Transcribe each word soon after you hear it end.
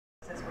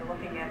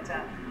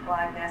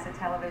live NASA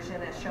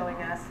television is showing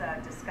us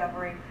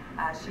Discovery.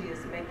 She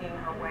is making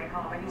her way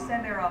home. And you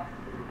said there are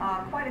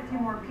quite a few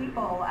more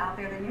people out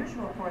there than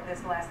usual for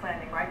this last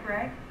landing, right,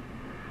 Greg?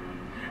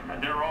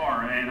 There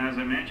are, and as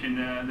I mentioned,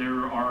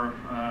 there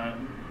are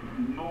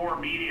more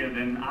media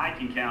than I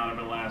can count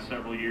over the last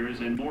several years,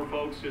 and more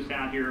folks just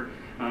out here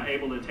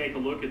able to take a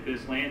look at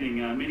this landing.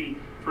 Many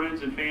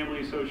friends and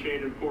family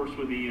associated, of course,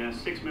 with the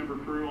 6-member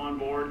crew on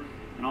board,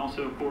 and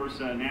also, of course,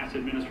 NASA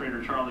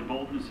Administrator Charlie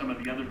Bolton and some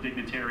of the other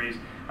dignitaries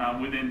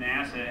within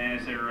NASA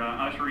as they're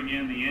ushering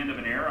in the end of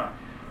an era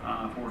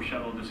for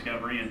Shuttle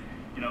Discovery. And,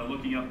 you know,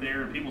 looking up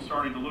there and people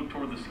starting to look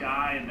toward the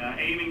sky and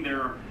aiming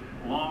their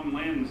long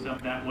lens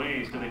up that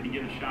way so they can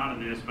get a shot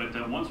of this.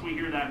 But once we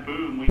hear that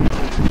boom, we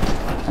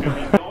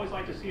always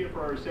like to see it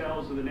for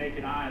ourselves with the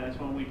naked eye. That's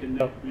when we can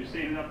you're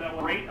seeing it up that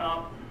way, right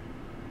up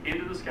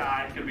into the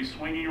sky. It's going to be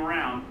swinging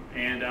around,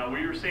 and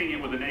we are seeing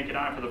it with the naked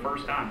eye for the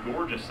first time.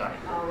 Gorgeous sight.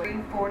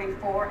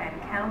 3:44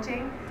 and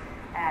counting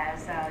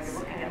as you're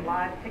looking at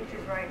live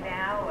pictures right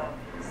now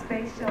of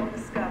Space Shuttle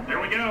Discovery. There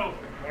we go.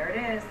 There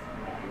it is.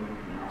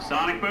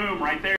 Sonic boom right there.